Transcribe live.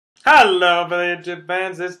Hello, Village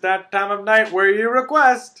fans. It's that time of night where you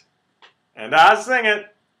request, and I sing it.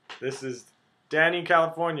 This is Dani,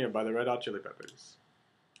 California by the Red Hot Chili Peppers.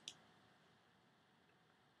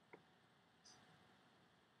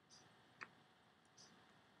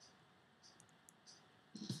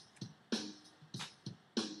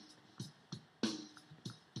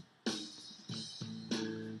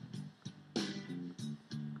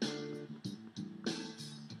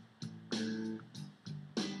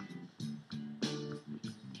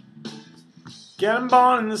 Getting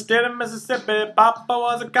born in the state of Mississippi, Papa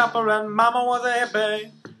was a copper and Mama was a hippie.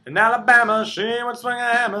 In Alabama, she would swing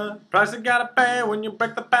a hammer. Price you gotta pay when you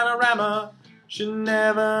break the panorama. She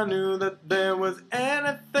never knew that there was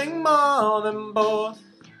anything more than both.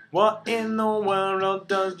 What in the world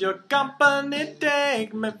does your company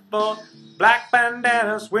take me for? Black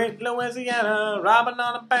bandana, sweet Louisiana, robbing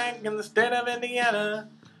on a bank in the state of Indiana.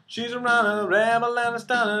 She's a runner, rebel and a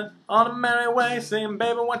stunner, on a merry way saying,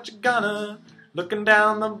 baby, what you gonna? Looking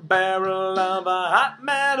down the barrel of a hot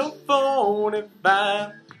metal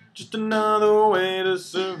 45, just another way to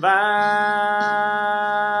survive.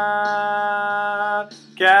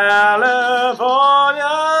 California,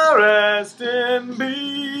 rest in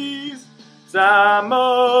peace.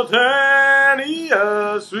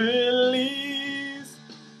 Simultaneous release.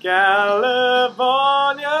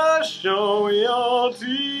 California, show your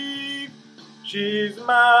teeth. She's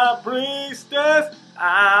my priestess,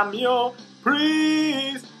 I'm your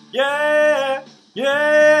priest, yeah,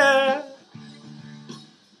 yeah.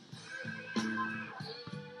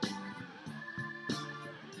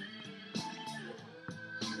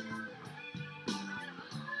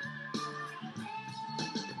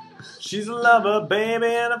 She's a lover, baby,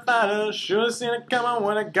 and a fighter. Should've seen it coming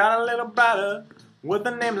when it got a little brighter. With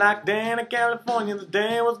a name like Dani, California, the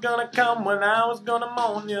day was gonna come when I was gonna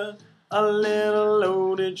mourn you. A little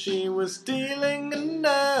loaded, she was stealing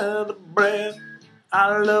another breath.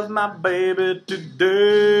 I love my baby to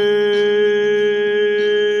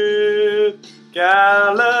death.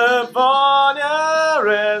 California,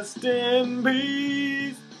 rest in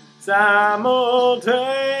peace.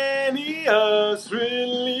 Simultaneous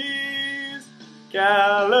release.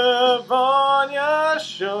 California,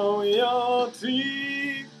 show your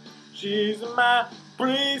teeth. She's my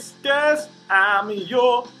priestess, I'm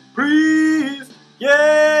your priest,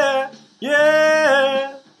 yeah,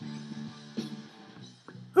 yeah.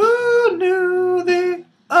 Who knew the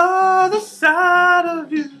other side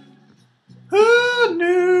of you? Who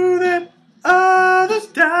knew that others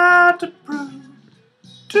died to prove?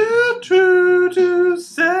 Too true to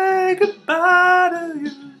say goodbye to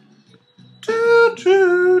you. Too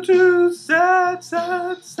true to sad,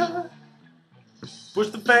 sad, sad. Push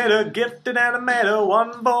the fader, gifted animator,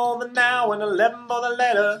 1 for the now and 11 for the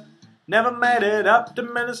later. Never made it up to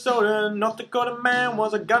Minnesota. North Dakota man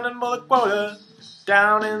was a gunning for the quota.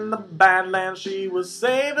 Down in the Badlands, she was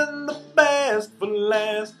saving the best for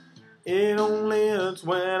last. It only hurts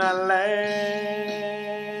when I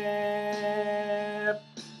laugh.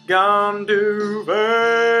 Gone too fast.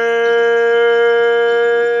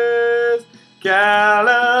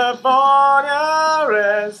 California,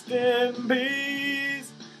 rest in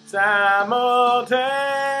peace.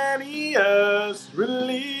 Simultaneous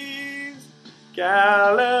release.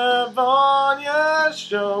 California,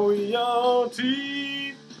 show your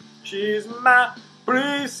teeth. She's my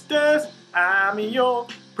priestess, I'm your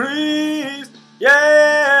priest,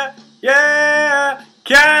 yeah, yeah.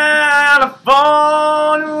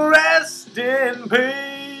 California, rest in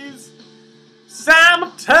peace.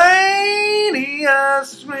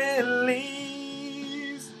 Simultaneous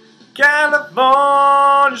release.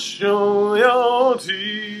 California, show your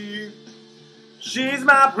teeth. She's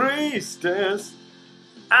my priestess,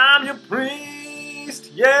 I'm your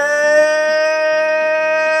priest, yeah.